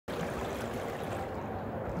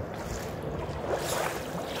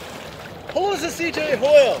Hello, this is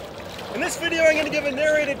cjhoyle. In this video I'm going to give a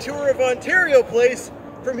narrated tour of Ontario Place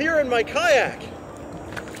from here in my kayak.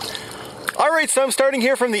 Alright, so I'm starting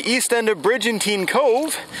here from the east end of Brigantine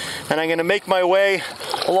Cove, and I'm going to make my way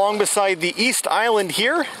along beside the East Island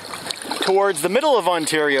here towards the middle of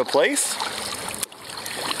Ontario Place.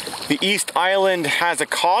 The East Island has a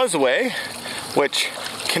causeway which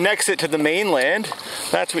connects it to the mainland.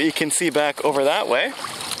 That's what you can see back over that way.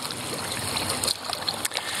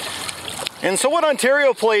 And so what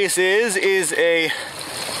Ontario Place is a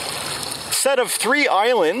set of 3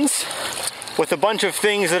 islands with a bunch of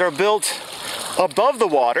things that are built above the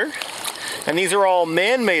water. And these are all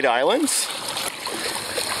man-made islands.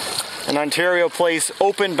 And Ontario Place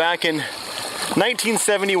opened back in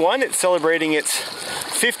 1971. It's celebrating its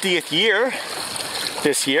 50th year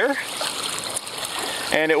this year.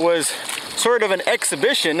 And it was sort of an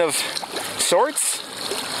exhibition of sorts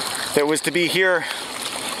that was to be here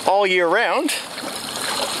all year round.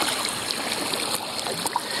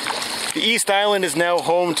 The East Island is now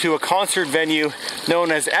home to a concert venue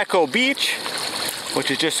known as Echo Beach, which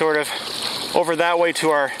is just sort of over that way to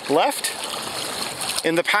our left.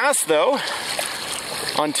 In the past though,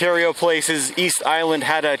 Ontario Place's East Island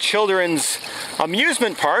had a children's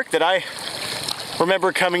amusement park that I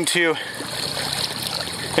remember coming to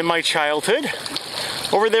in my childhood.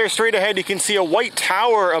 Over there straight ahead you can see a white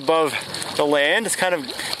tower above the land. It's kind of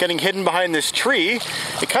getting hidden behind this tree.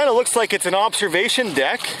 It kind of looks like it's an observation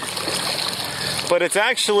deck, but it's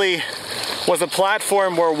actually was a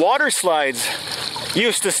platform where water slides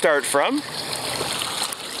used to start from.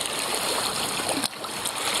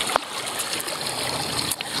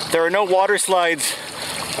 There are no water slides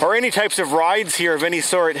or any types of rides here of any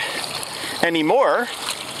sort anymore.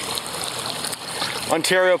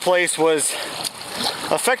 Ontario Place was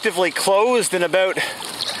effectively closed in about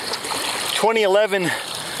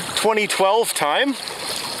 2011-2012 time.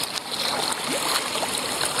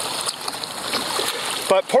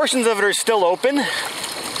 But portions of it are still open.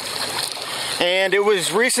 And it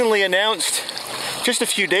was recently announced just a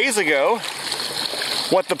few days ago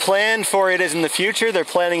what the plan for it is in the future. They're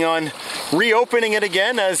planning on reopening it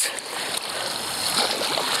again, as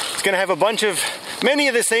it's going to have a bunch of many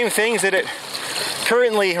of the same things that it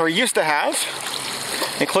currently or used to have,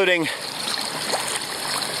 including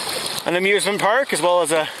an amusement park as well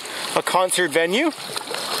as a concert venue.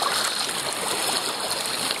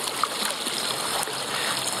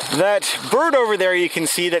 That bird over there you can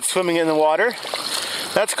see that's swimming in the water,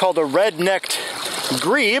 that's called a red-necked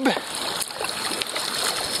grebe.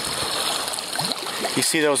 You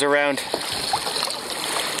see those around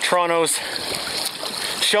Toronto's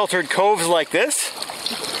sheltered coves like this.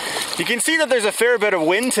 You can see that there's a fair bit of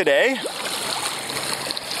wind today.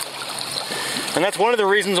 And that's one of the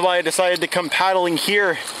reasons why I decided to come paddling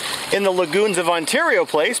here in the lagoons of Ontario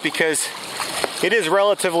Place, because it is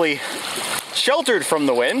relatively sheltered from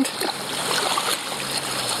the wind.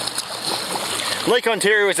 Lake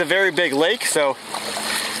Ontario is a very big lake, so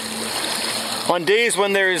on days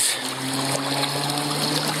when there's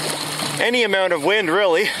any amount of wind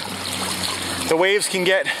really, the waves can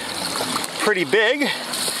get pretty big. You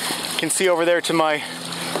can see over there to my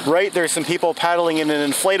right, there's some people paddling in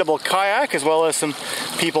an inflatable kayak, as well as some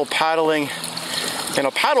people paddling in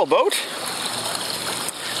a paddle boat.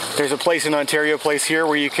 There's a place in Ontario Place here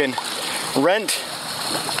where you can rent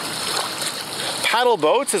paddle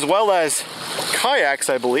boats as well as kayaks,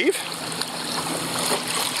 I believe.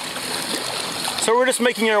 So we're just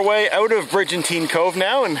making our way out of Brigantine Cove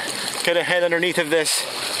now and gonna head underneath of this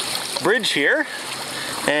bridge here.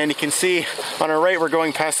 And you can see on our right we're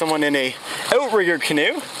going past someone in a outrigger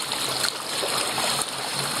canoe.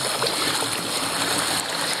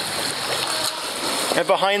 And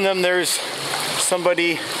behind them there's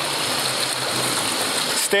somebody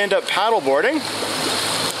stand-up paddleboarding.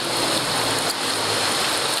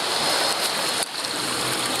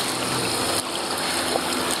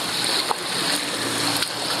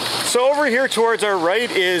 So over here towards our right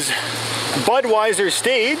is Budweiser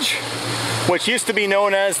Stage, which used to be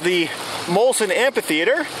known as the Molson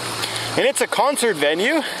Amphitheatre, and it's a concert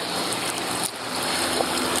venue.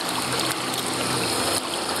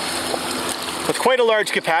 With quite a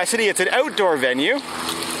large capacity. It's an outdoor venue.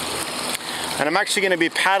 And I'm actually going to be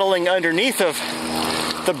paddling underneath of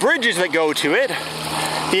the bridges that go to it.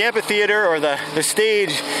 The amphitheater, or the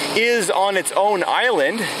stage, is on its own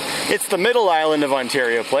island. It's the middle island of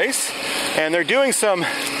Ontario Place. And they're doing some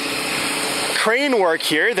crane work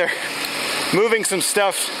here. They're moving some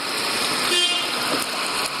stuff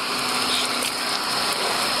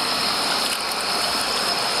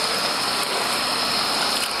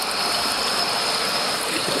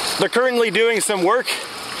They're currently doing some work,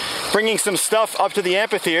 bringing some stuff up to the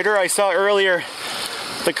amphitheater. I saw earlier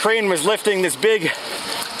the crane was lifting this big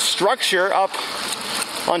structure up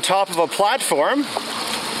on top of a platform.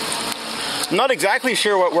 I'm not exactly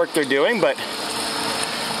sure what work they're doing, but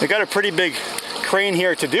they got a pretty big crane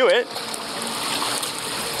here to do it.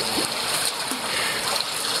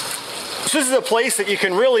 So this is a place that you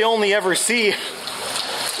can really only ever see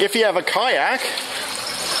if you have a kayak,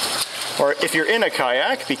 or if you're in a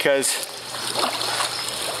kayak, because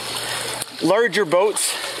larger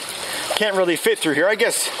boats can't really fit through here. I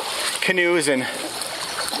guess canoes and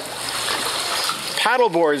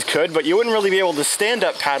paddleboards could, but you wouldn't really be able to stand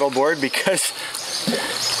up paddleboard because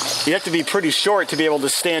you have to be pretty short to be able to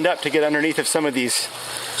stand up to get underneath of some of these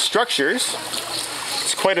structures.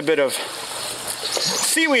 It's quite a bit of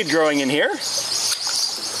seaweed growing in here.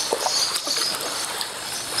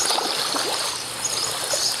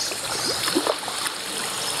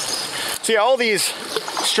 So yeah, all these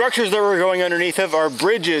structures that we're going underneath of are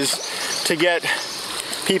bridges to get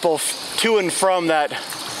people to and from that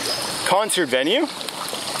concert venue.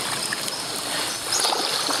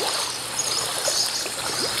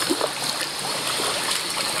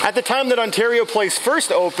 At the time that Ontario Place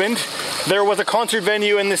first opened, there was a concert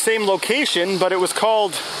venue in the same location, but it was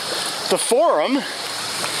called the Forum,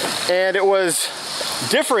 and it was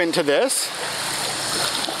different to this.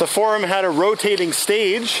 The Forum had a rotating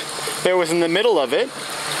stage that was in the middle of it,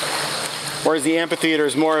 whereas the amphitheater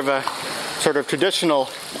is more of a sort of traditional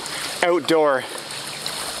outdoor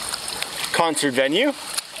concert venue.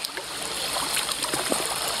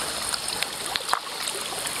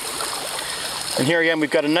 And here again, we've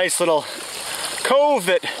got a nice little cove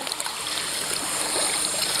that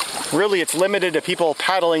really it's limited to people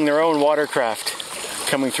paddling their own watercraft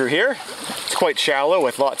coming through here. It's quite shallow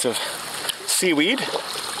with lots of seaweed.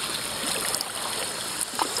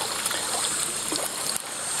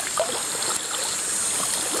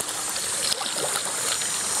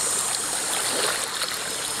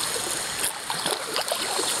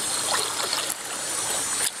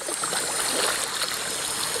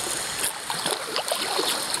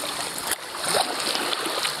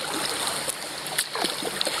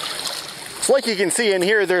 Like you can see in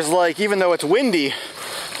here, there's like, even though it's windy,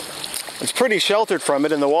 it's pretty sheltered from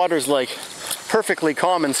it, and the water's like perfectly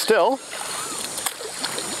calm and still.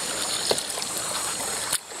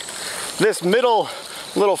 This middle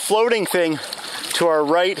little floating thing to our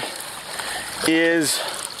right is,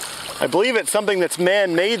 I believe it's something that's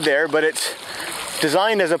man-made there, but it's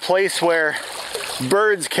designed as a place where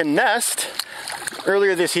birds can nest.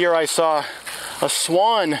 Earlier this year I saw a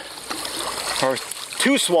swan, or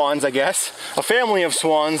two swans, I guess, a family of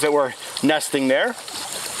swans that were nesting there.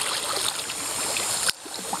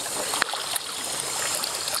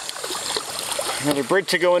 Another bridge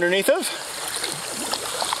to go underneath of.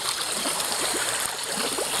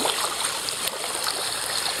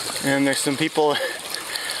 And there's some people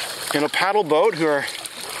in a paddle boat who are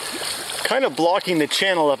kind of blocking the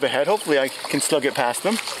channel up ahead. Hopefully I can still get past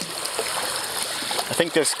them. I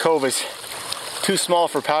think this cove is too small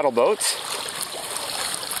for paddle boats.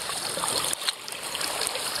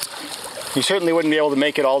 You certainly wouldn't be able to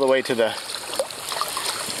make it all the way to the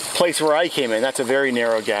place where I came in. That's a very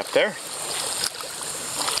narrow gap there.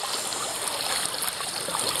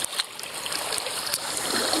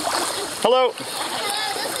 Hello.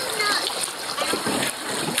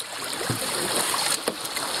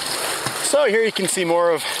 So here you can see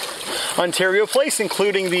more of Ontario Place,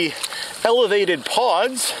 including the elevated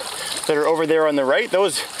pods that are over there on the right.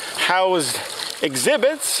 Those housed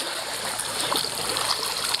exhibits.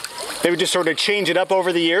 They would just sort of change it up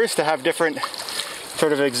over the years to have different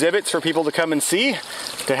sort of exhibits for people to come and see,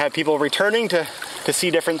 to have people returning to see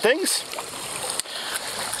different things.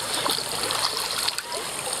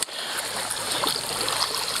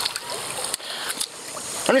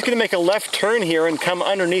 I'm just going to make a left turn here and come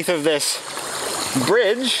underneath of this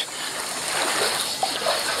bridge.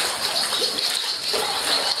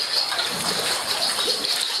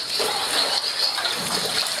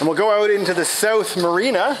 And we'll go out into the South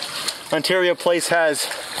Marina. Ontario Place has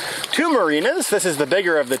two marinas. This is the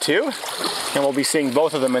bigger of the two, and we'll be seeing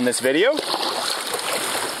both of them in this video.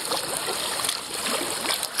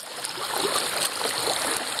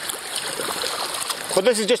 But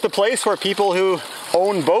this is just a place where people who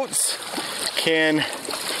own boats can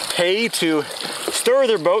pay to store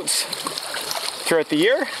their boats throughout the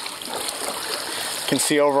year. You can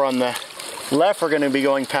see over on the left, we're going to be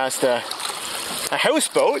going past a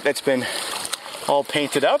houseboat that's been all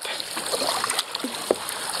painted up.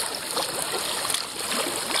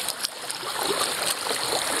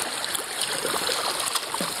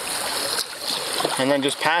 And then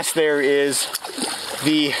just past there is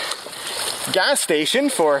the gas station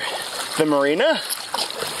for the marina.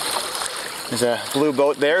 There's a blue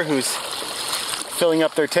boat there who's filling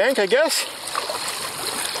up their tank, I guess.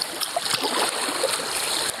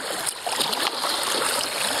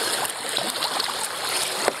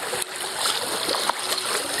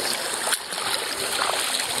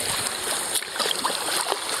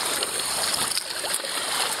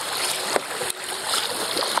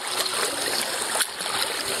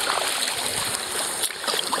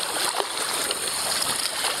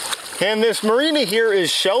 And this marina here is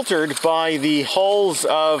sheltered by the hulls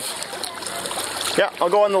of, yeah, I'll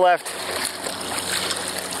go on the left.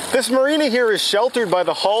 This marina here is sheltered by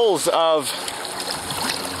the hulls of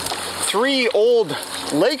 3 old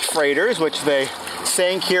lake freighters, which they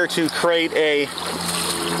sank here to create a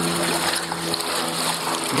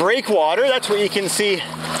breakwater. That's what you can see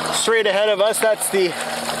straight ahead of us. That's the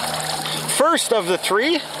first of the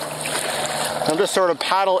 3. I'll just sort of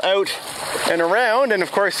paddle out and around, and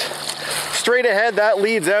of course, straight ahead, that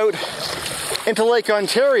leads out into Lake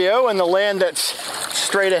Ontario, and the land that's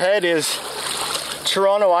straight ahead is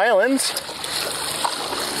Toronto Islands.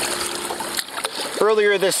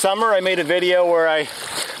 Earlier this summer, I made a video where I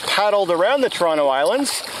paddled around the Toronto Islands,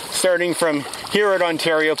 starting from here at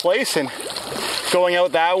Ontario Place and going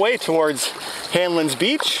out that way towards Hanlan's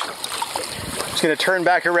Beach. Just gonna turn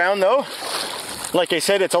back around though. Like I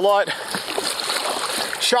said, it's a lot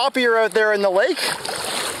choppier out there in the lake.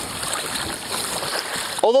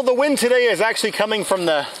 Although the wind today is actually coming from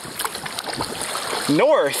the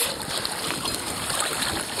north,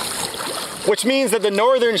 which means that the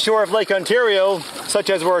northern shore of Lake Ontario,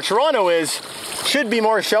 such as where Toronto is, should be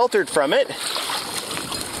more sheltered from it.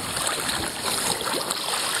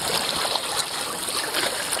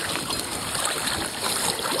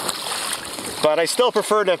 But I still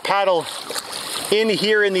prefer to paddle in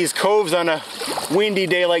here in these coves on a windy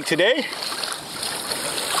day like today.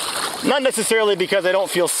 Not necessarily because I don't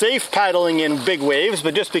feel safe paddling in big waves,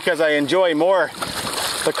 but just because I enjoy more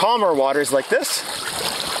the calmer waters like this.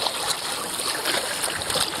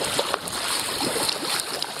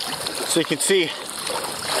 So you can see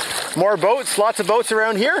more boats, lots of boats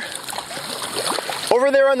around here. Over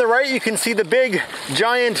there on the right, you can see the big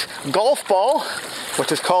giant golf ball,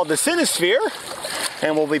 which is called the Cinesphere,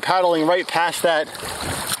 and we'll be paddling right past that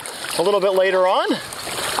a little bit later on.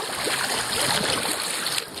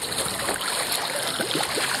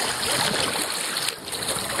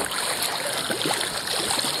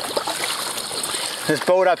 This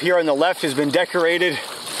boat up here on the left has been decorated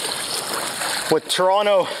with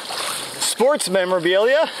Toronto sports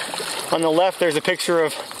memorabilia. On the left, there's a picture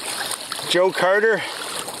of Joe Carter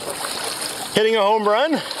hitting a home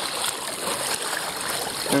run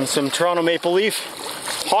and some Toronto Maple Leaf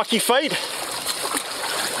hockey fight.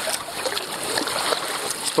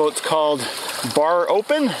 This boat's called Bar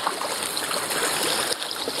Open.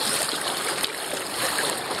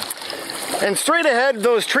 And straight ahead,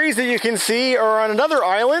 those trees that you can see are on another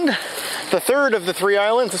island, the third of the 3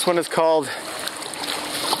 islands. This one is called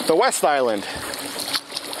the West Island.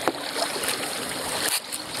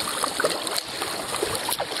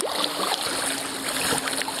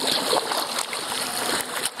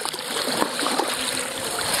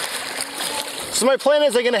 So my plan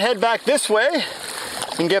is I'm going to head back this way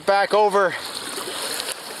and get back over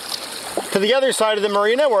to the other side of the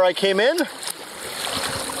marina where I came in.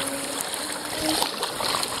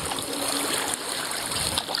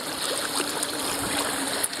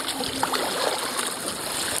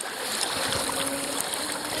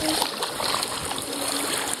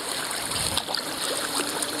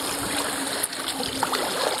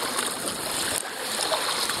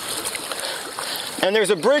 And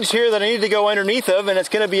there's a bridge here that I need to go underneath of, and it's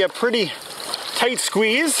going to be a pretty tight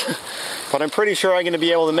squeeze, but I'm pretty sure I'm going to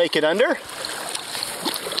be able to make it under.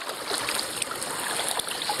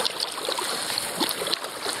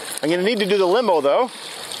 I'm going to need to do the limo though.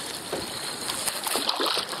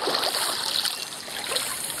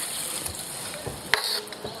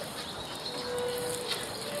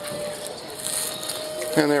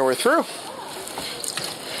 And there we're through.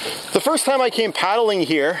 The first time I came paddling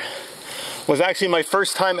here was actually my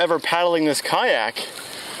first time ever paddling this kayak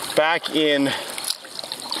back in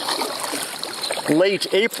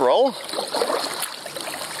late April.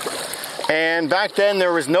 And back then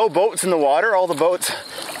there was no boats in the water. All the boats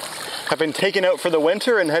have been taken out for the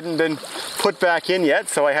winter and hadn't been put back in yet,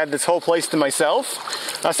 so I had this whole place to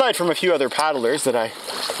myself, aside from a few other paddlers that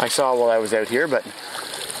I saw while I was out here, but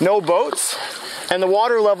no boats. And the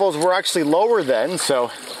water levels were actually lower then,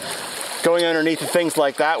 so going underneath of things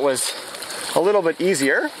like that was a little bit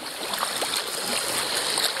easier.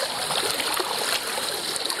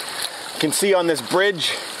 can see on this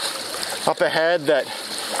bridge up ahead that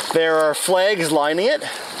there are flags lining it.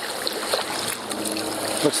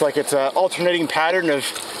 Looks like it's an alternating pattern of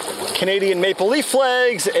Canadian maple leaf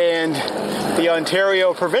flags and the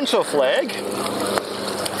Ontario provincial flag.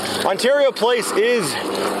 Ontario Place is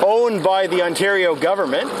owned by the Ontario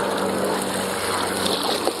government.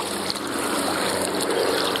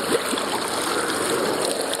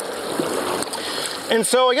 And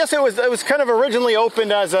so I guess it was kind of originally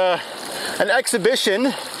opened as an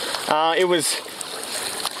exhibition. It was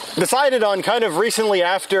decided on kind of recently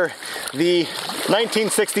after the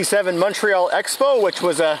 1967 Montreal Expo, which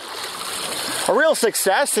was a real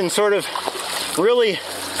success and sort of really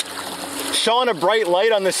shone a bright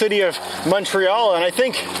light on the city of Montreal. And I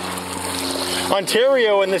think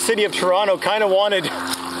Ontario and the city of Toronto kind of wanted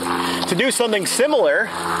to do something similar.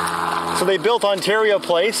 So they built Ontario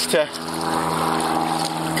Place to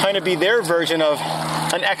kind of be their version of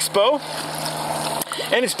an expo.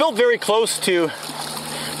 And it's built very close to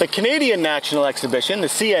the Canadian National Exhibition, the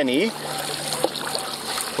CNE,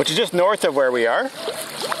 which is just north of where we are.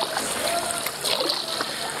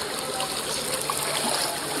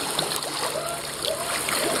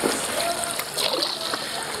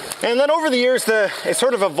 And then over the years, it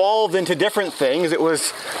sort of evolved into different things. It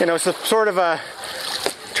was, sort of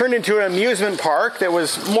turned into an amusement park that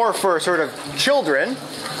was more for sort of children.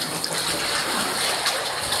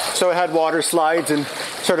 So it had water slides and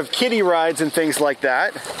sort of kiddie rides and things like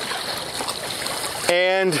that.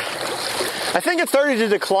 And I think it started to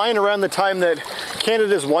decline around the time that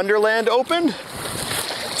Canada's Wonderland opened.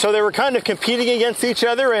 So they were kind of competing against each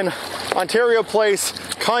other, and Ontario Place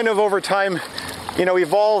kind of over time,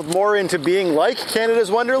 evolved more into being like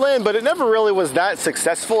Canada's Wonderland, but it never really was that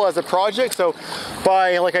successful as a project. So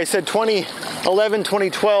by, like I said, 2011,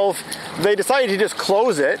 2012, they decided to just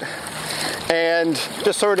close it and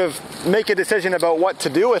just sort of make a decision about what to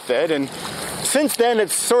do with it. And since then,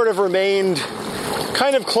 it's sort of remained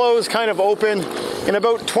kind of closed, kind of open. In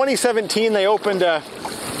about 2017, they opened a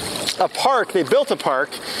park. They built a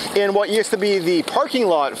park in what used to be the parking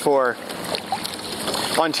lot for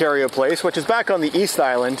Ontario Place, which is back on the East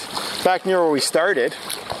Island, back near where we started,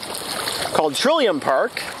 called Trillium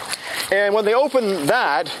Park. And when they opened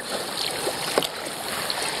that,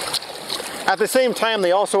 at the same time,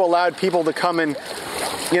 they also allowed people to come and,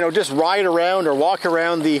 just ride around or walk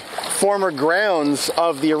around the former grounds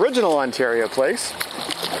of the original Ontario Place.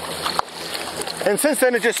 And since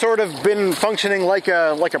then, it's just sort of been functioning like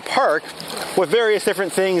a park with various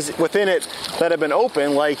different things within it that have been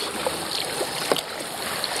open, like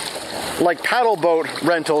paddle boat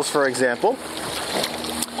rentals, for example.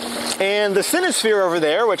 And the Cinesphere over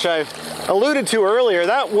there, which I alluded to earlier,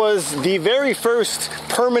 that was the very first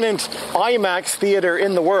permanent IMAX theater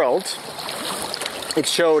in the world. It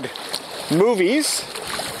showed movies,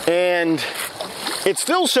 and it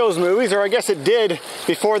still shows movies, or I guess it did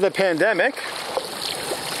before the pandemic.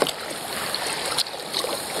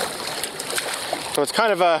 So it's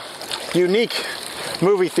kind of a unique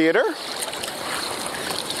movie theater.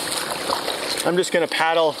 I'm just going to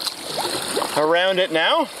paddle around it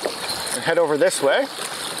now and head over this way.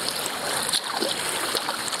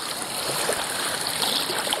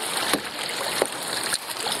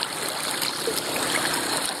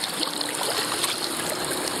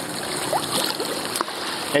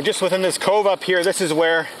 And just within this cove up here, this is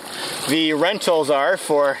where the rentals are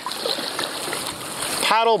for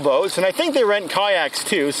paddle boats, and I think they rent kayaks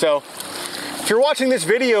too. So if you're watching this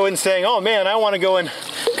video and saying, oh man, I want to go and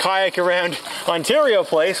kayak around Ontario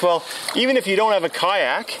Place, well, even if you don't have a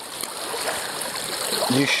kayak,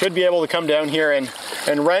 you should be able to come down here and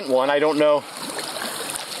rent one. I don't know,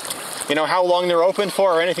 how long they're open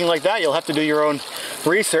for or anything like that. You'll have to do your own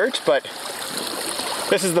research, but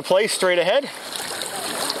this is the place straight ahead.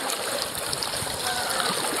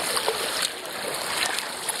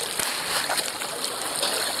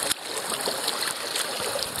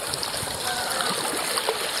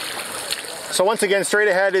 So once again, straight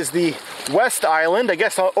ahead is the West Island. I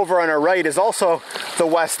guess over on our right is also the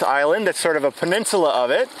West Island. It's sort of a peninsula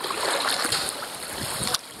of it.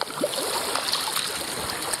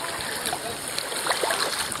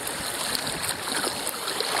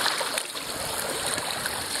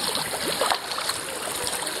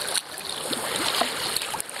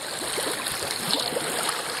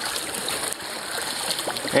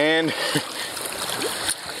 And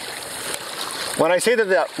when I say that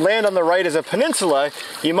the land on the right is a peninsula,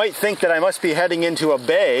 you might think that I must be heading into a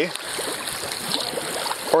bay,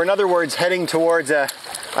 or in other words, heading towards a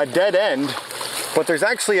dead end, but there's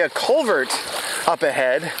actually a culvert up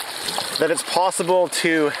ahead that it's possible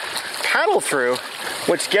to paddle through,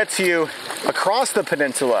 which gets you across the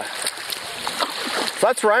peninsula. So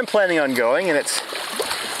that's where I'm planning on going, and it's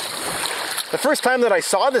the first time that I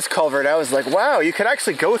saw this culvert, I was like, wow, you could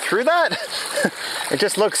actually go through that? It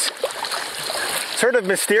just looks sort of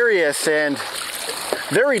mysterious and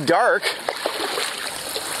very dark.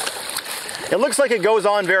 It looks like it goes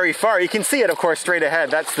on very far. You can see it, of course, straight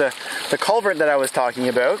ahead. That's the culvert that I was talking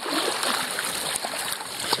about.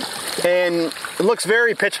 And it looks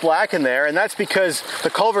very pitch black in there, and that's because the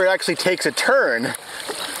culvert actually takes a turn,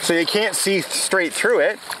 so you can't see straight through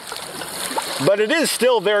it. But it is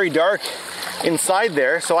still very dark inside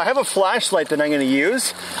there, so I have a flashlight that I'm going to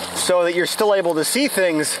use so that you're still able to see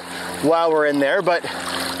things while we're in there. But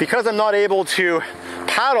because I'm not able to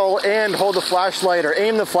paddle and hold the flashlight or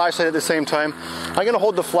aim the flashlight at the same time, I'm going to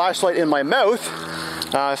hold the flashlight in my mouth,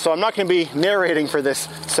 so I'm not going to be narrating for this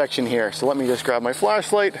section here. So let me just grab my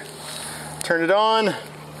flashlight, turn it on,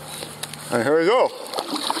 and here we go.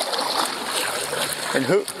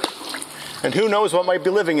 And who knows what might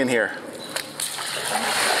be living in here.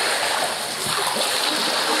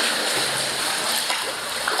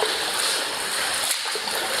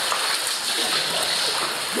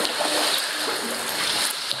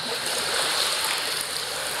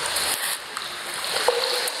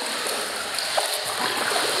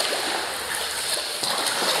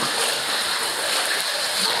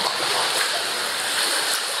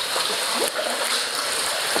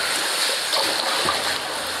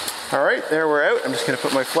 All right, there we're out. I'm just going to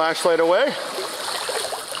put my flashlight away.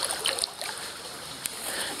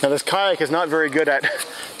 Now this kayak is not very good at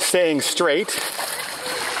staying straight.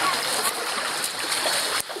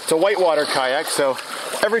 It's a whitewater kayak, so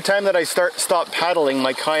every time that I stop paddling,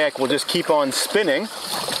 my kayak will just keep on spinning,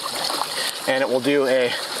 and it will do a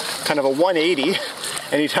kind of a 180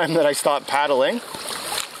 anytime that I stop paddling.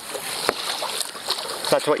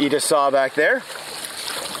 That's what you just saw back there.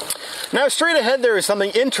 Now straight ahead there is something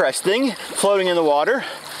interesting floating in the water.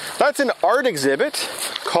 That's an art exhibit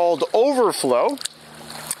called Over Floe.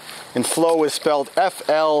 And flow is spelled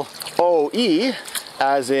F-L-O-E,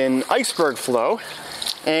 as in iceberg flow.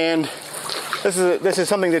 And this is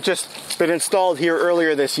something that just been installed here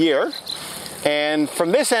earlier this year. And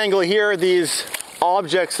from this angle here, these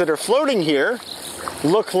objects that are floating here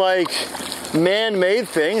look like man-made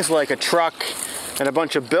things, like a truck and a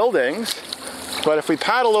bunch of buildings. But if we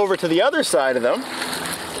paddle over to the other side of them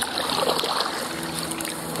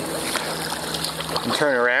and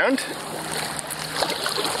turn around,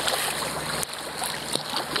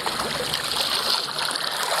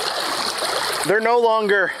 they're no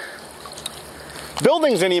longer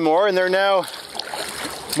buildings anymore, and they're now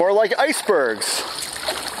more like icebergs.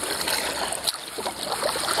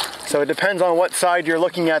 So it depends on what side you're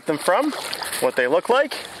looking at them from, what they look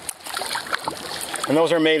like. And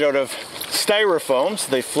those are made out of styrofoam, so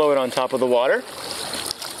they float on top of the water.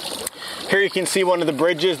 Here you can see one of the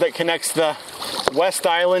bridges that connects the West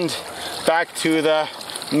Island back to the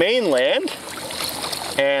mainland.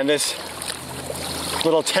 And this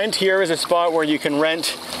little tent here is a spot where you can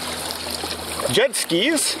rent jet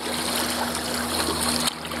skis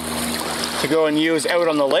to go and use out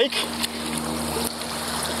on the lake.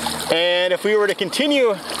 And if we were to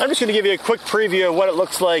continue, I'm just going to give you a quick preview of what it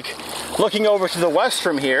looks like looking over to the west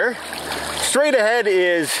from here. Straight ahead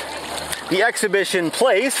is the exhibition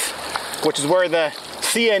place, which is where the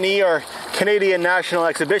CNE, or Canadian National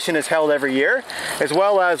Exhibition, is held every year, as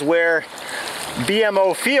well as where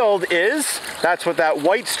BMO Field is. That's what that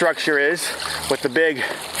white structure is with the big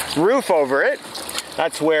roof over it.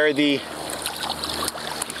 That's where the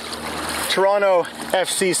Toronto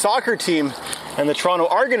FC soccer team and the Toronto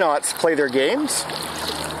Argonauts play their games.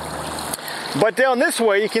 But down this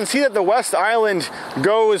way, you can see that the West Island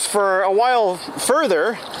goes for a while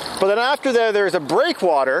further, but then after that, there's a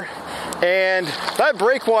breakwater, and that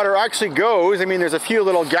breakwater actually goes, I mean, there's a few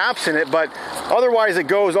little gaps in it, but otherwise it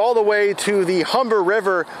goes all the way to the Humber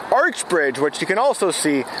River Arch Bridge, which you can also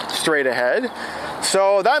see straight ahead.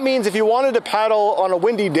 So that means if you wanted to paddle on a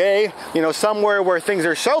windy day, you know, somewhere where things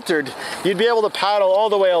are sheltered, you'd be able to paddle all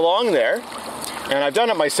the way along there. And I've done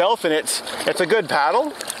it myself, and it's a good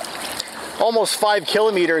paddle. Almost 5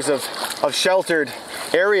 kilometers of sheltered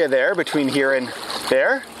area there between here and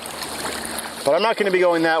there. But I'm not going to be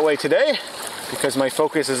going that way today because my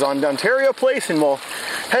focus is on Ontario Place, and we'll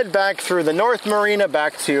head back through the North Marina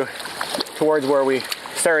back towards where we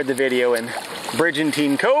started the video in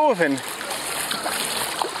Brigantine Cove. And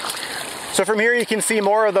so from here you can see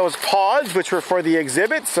more of those pods, which were for the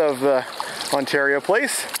exhibits of Ontario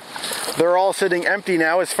Place. They're all sitting empty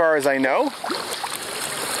now as far as I know.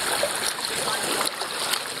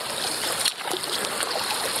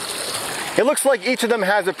 It looks like each of them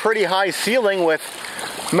has a pretty high ceiling with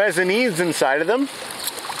mezzanines inside of them.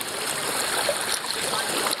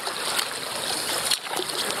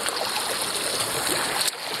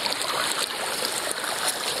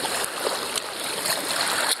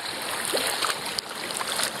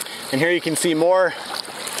 And here you can see more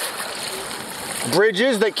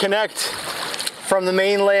bridges that connect from the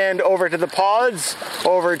mainland over to the pods,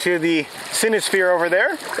 over to the Cinesphere over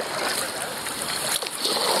there.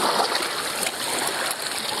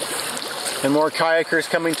 And more kayakers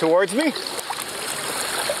coming towards me.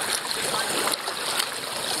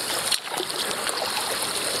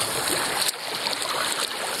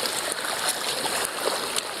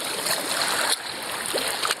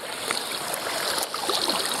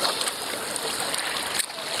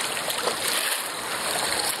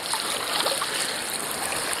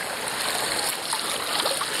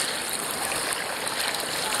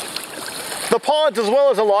 The pods, as well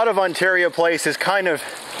as a lot of Ontario Place, is kind of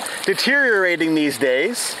deteriorating these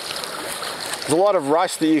days. There's a lot of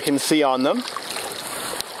rust that you can see on them.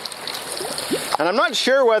 And I'm not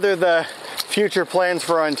sure whether the future plans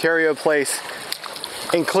for Ontario Place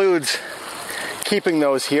includes keeping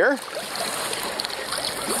those here.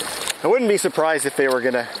 I wouldn't be surprised if they were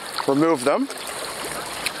going to remove them.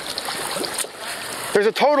 There's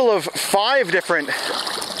a total of 5 different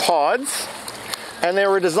pods. And they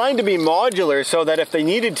were designed to be modular so that if they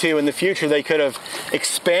needed to in the future, they could have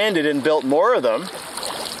expanded and built more of them.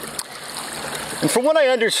 And from what I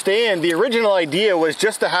understand, the original idea was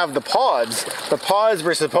just to have the pods. The pods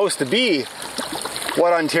were supposed to be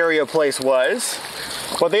what Ontario Place was.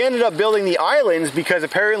 But they ended up building the islands because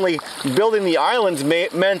apparently building the islands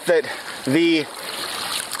meant that the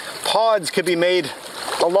pods could be made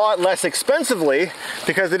a lot less expensively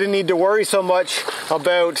because they didn't need to worry so much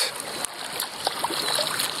about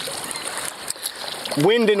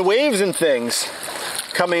wind and waves and things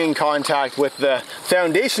coming in contact with the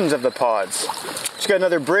foundations of the pods. Just got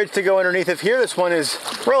another bridge to go underneath of here. This one is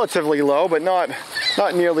relatively low, but not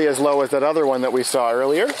nearly as low as that other one that we saw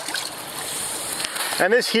earlier.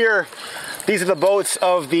 And this here, these are the boats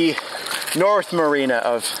of the North Marina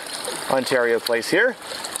of Ontario Place here.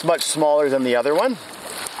 It's much smaller than the other one.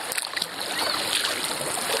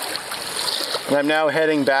 And I'm now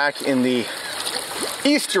heading back in the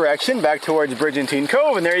east direction, back towards Brigantine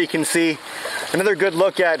Cove, and there you can see another good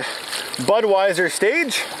look at Budweiser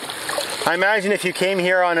Stage. I imagine if you came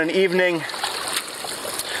here on an evening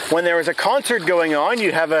when there was a concert going on,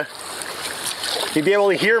 you'd be able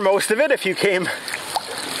to hear most of it if you came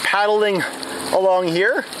paddling along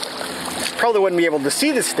here. Probably wouldn't be able to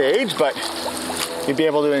see the stage, but you'd be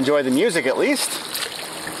able to enjoy the music at least.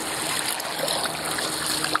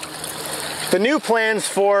 The new plans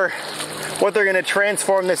for what they're going to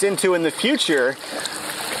transform this into in the future,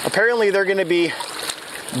 apparently they're going to be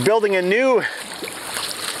building a new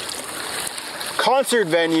concert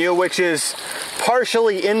venue which is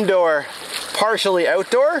partially indoor, partially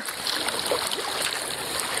outdoor.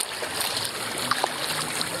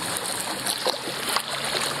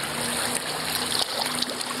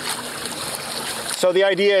 So the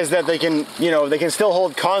idea is that they can still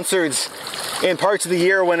hold concerts in parts of the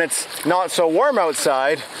year when it's not so warm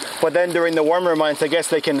outside, but then during the warmer months, I guess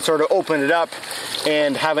they can sort of open it up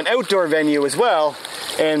and have an outdoor venue as well,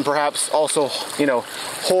 and perhaps also,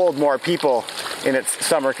 hold more people in its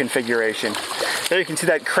summer configuration. There you can see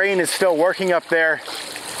that crane is still working up there,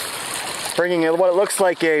 bringing what it looks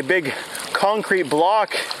like a big concrete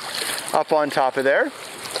block up on top of there.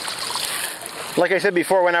 Like I said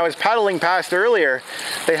before, when I was paddling past earlier,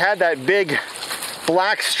 they had that big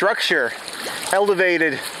black structure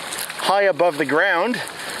elevated high above the ground,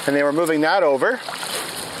 and they were moving that over.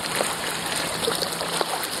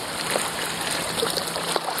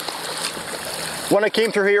 When I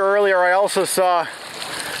came through here earlier, I also saw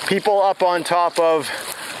people up on top of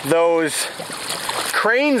those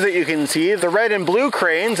cranes that you can see, the red and blue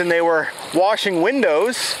cranes, and they were washing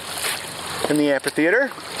windows in the amphitheater.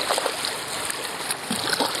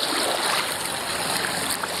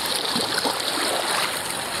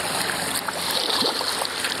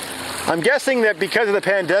 I'm guessing that because of the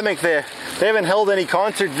pandemic, they haven't held any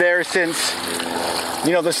concerts there since,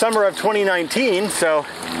 the summer of 2019, so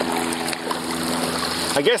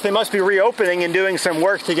I guess they must be reopening and doing some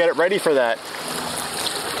work to get it ready for that.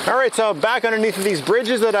 All right, so back underneath of these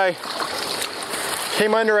bridges that I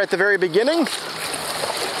came under at the very beginning.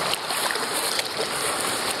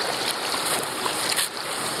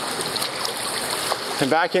 And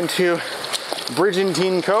back into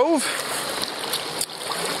Brigantine Cove.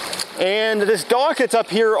 And this dock that's up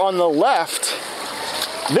here on the left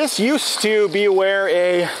This used to be where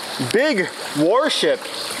a big warship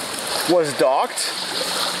was docked.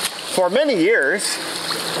 For many years,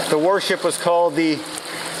 the warship was called the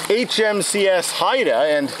HMCS Haida,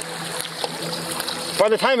 and by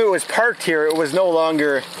the time it was parked here, it was no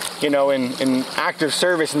longer, you know, in active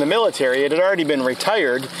service in the military. It had already been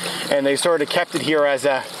retired, and they sort of kept it here as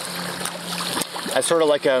sort of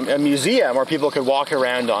like a museum where people could walk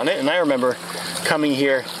around on it. And I remember coming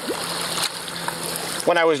here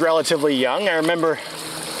when I was relatively young. I remember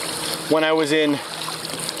when I was in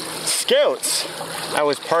Scouts, I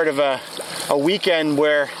was part of a weekend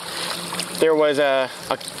where there was a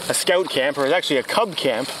scout camp, or it was actually a cub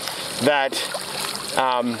camp, that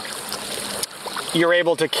you're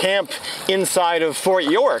able to camp inside of Fort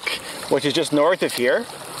York, which is just north of here.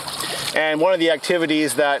 And one of the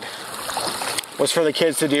activities that was for the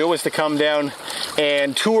kids to do was to come down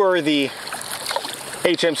and tour the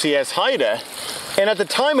HMCS Haida. And at the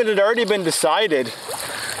time, it had already been decided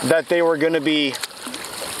that they were going to be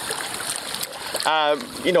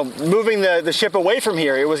you know, moving the ship away from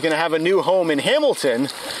here. It was going to have a new home in Hamilton,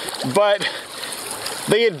 but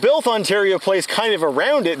they had built Ontario Place kind of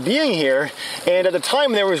around it being here, and at the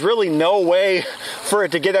time there was really no way for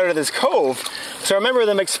it to get out of this cove. So I remember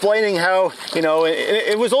them explaining how, you know,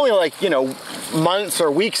 it was only like, you know, months or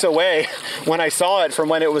weeks away when I saw it from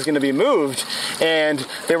when it was going to be moved, and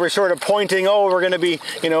they were sort of pointing, oh, we're going to be,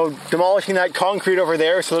 you know, demolishing that concrete over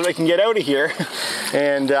there so that we can get out of here.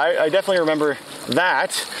 And I definitely remember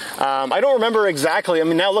that. I don't remember exactly, I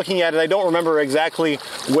mean, now looking at it, I don't remember exactly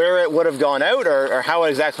where it would have gone out or how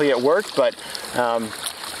exactly it worked, but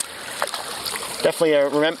definitely a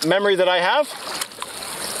memory that I have.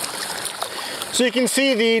 So you can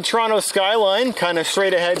see the Toronto skyline kind of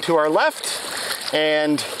straight ahead to our left,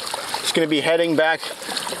 and just going to be heading back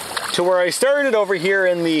to where I started over here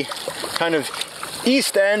in the kind of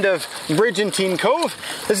east end of Brigantine Cove.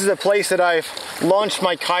 This is a place that I've launched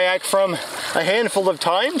my kayak from a handful of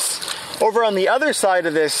times. Over on the other side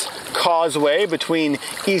of this causeway between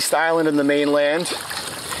East Island and the mainland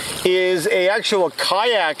is a actual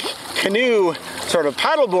kayak, canoe, sort of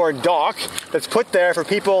paddleboard dock that's put there for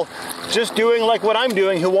people just doing like what I'm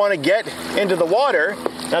doing who want to get into the water.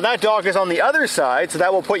 Now that dock is on the other side, so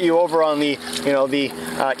that will put you over on the, you know, the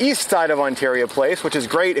east side of Ontario Place, which is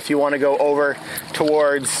great if you want to go over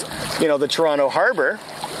towards, you know, the Toronto Harbor.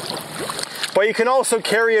 But you can also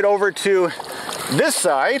carry it over to this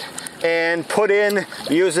side and put in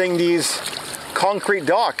using these concrete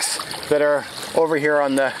docks that are over here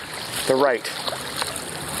on the right.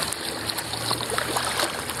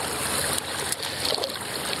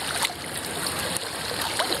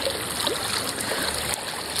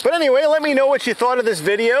 But anyway, let me know what you thought of this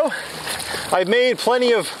video. I've made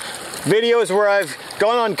plenty of videos where I've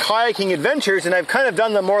gone on kayaking adventures, and I've kind of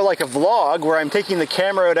done them more like a vlog where I'm taking the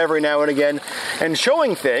camera out every now and again and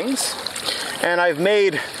showing things. And I've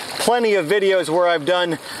made plenty of videos where I've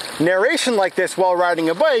done narration like this while riding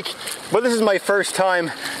a bike, but this is my first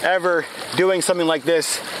time ever doing something like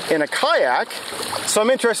this in a kayak. So I'm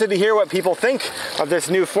interested to hear what people think of this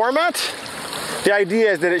new format. The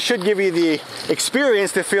idea is that it should give you the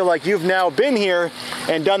experience to feel like you've now been here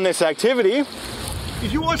and done this activity.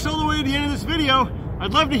 If you watched all the way to the end of this video,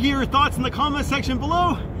 I'd love to hear your thoughts in the comment section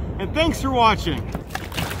below, and thanks for watching.